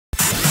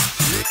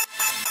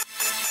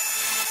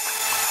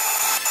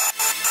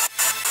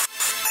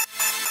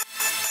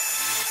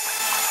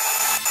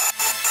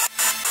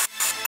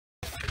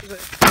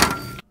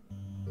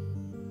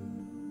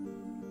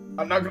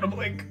I'm not gonna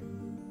blink.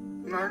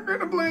 I'm not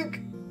gonna blink.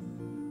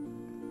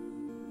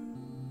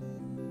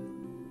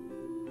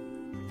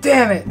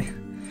 Damn it!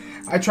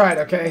 I tried,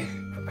 okay?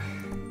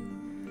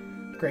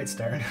 Great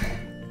start.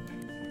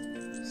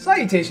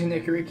 Salutations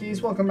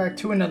NickiRickies, welcome back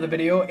to another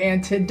video,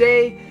 and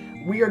today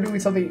we are doing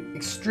something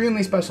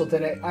extremely special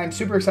today. I'm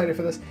super excited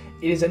for this.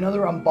 It is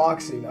another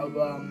unboxing of,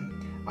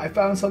 I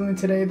found something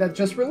today that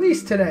just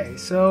released today.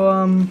 So,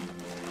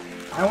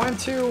 I went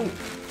to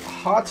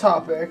Hot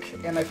Topic,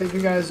 and I think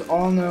you guys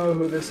all know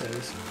who this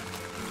is.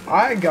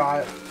 I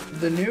got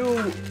the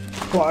new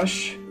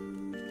Plush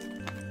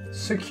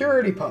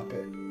Security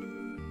Puppet.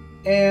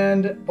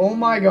 And oh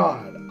my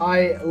god,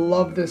 I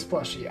love this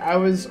plushie. I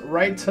was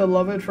right to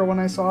love it for when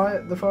I saw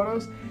it, the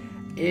photos.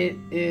 It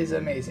is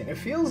amazing. It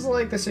feels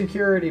like the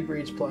Security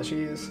Breach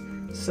plushies,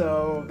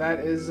 so that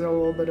is a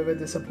little bit of a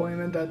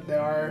disappointment that they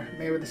are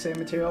made with the same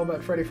material,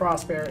 but Freddy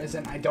Frostbear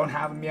isn't. I don't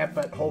have him yet,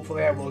 but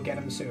hopefully I will get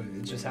him soon.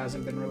 It just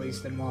hasn't been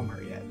released in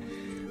Walmart yet.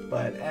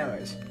 But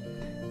anyways,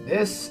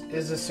 this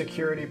is a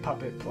Security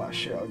Puppet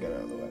plush. Here, I'll get it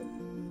out of the way.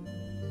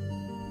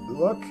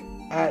 Look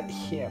at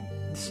him.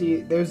 See,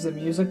 there's the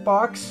music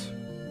box.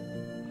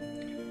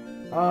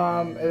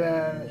 And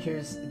then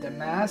here's the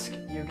mask.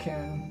 You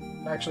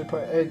can actually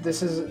put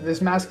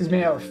this mask is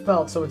made out of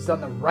felt, so it's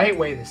done the right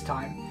way this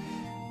time.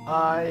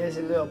 Here's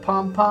a little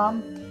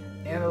pom-pom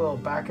and a little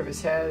back of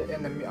his head,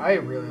 and I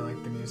really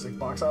like the music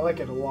box. I like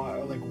it a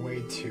lot, like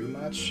way too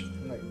much.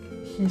 Like,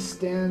 he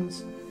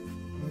stands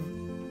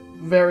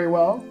very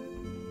well,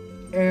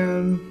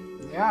 and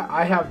yeah,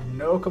 I have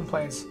no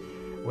complaints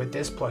with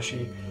this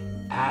plushie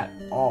at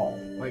all.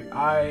 Like,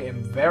 I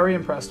am very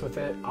impressed with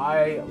it.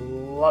 I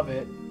love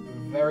it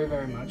very,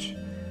 very much.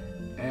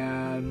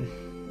 And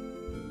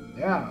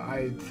yeah,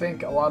 I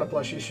think a lot of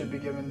plushies should be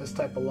given this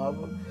type of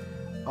love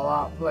a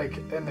lot, like,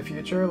 in the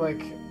future.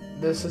 Like,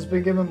 this has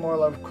been given more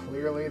love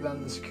clearly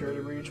than the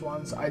Security Breach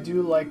ones. I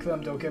do like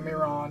them, don't get me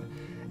wrong,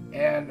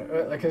 and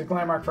like,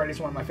 Glamrock Freddy's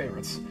one of my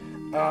favorites,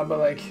 but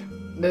like,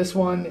 this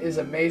one is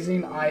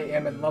amazing. I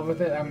am in love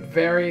with it. I'm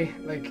very,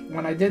 like,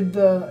 when I did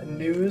the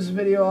news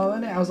video all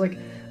in it, I was like,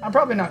 I'm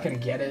probably not going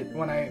to get it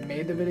when I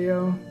made the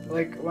video,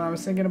 like, when I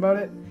was thinking about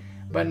it.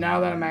 But now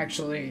that I'm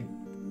actually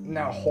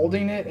now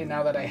holding it, and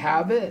now that I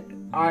have it,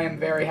 I am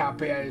very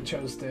happy I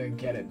chose to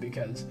get it,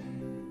 because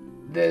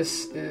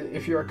this,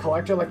 if you're a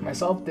collector like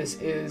myself, this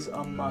is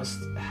a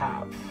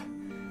must-have.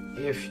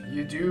 If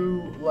you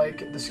do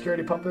like the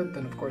Security Puppet,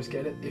 then of course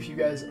get it. If you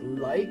guys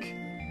like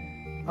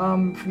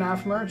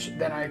FNAF merch,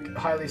 then I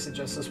highly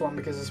suggest this one,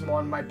 because this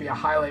one might be a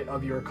highlight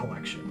of your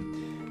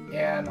collection.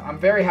 And I'm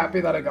very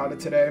happy that I got it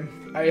today.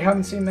 I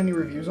haven't seen many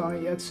reviews on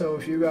it yet, so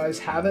if you guys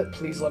have it,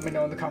 please let me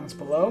know in the comments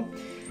below.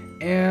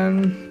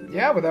 And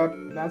yeah,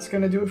 that's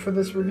gonna do it for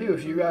this review.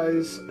 If you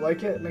guys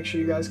like it, make sure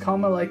you guys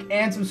comment, like,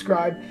 and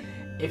subscribe.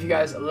 If you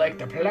guys like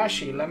the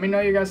plushie, let me know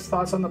your guys'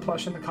 thoughts on the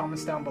plush in the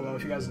comments down below.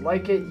 If you guys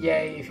like it,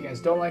 yay. If you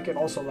guys don't like it,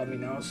 also let me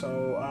know.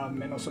 So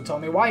and also tell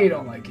me why you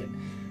don't like it,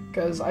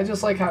 because I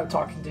just like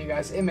talking to you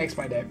guys. It makes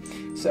my day.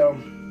 So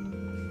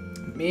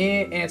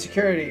me and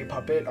Security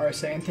Puppet are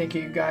saying thank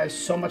you guys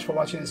so much for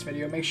watching this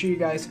video. Make sure you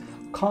guys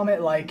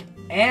comment, like,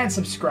 and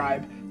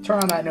subscribe. Turn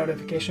on that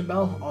notification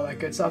bell, all that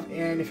good stuff.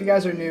 And if you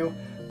guys are new,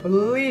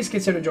 please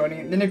consider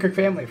joining the NickiRick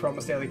family for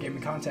almost daily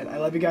gaming content. I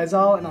love you guys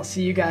all, and I'll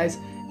see you guys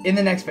in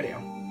the next video.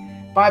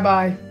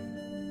 Bye-bye.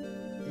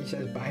 He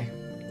says bye.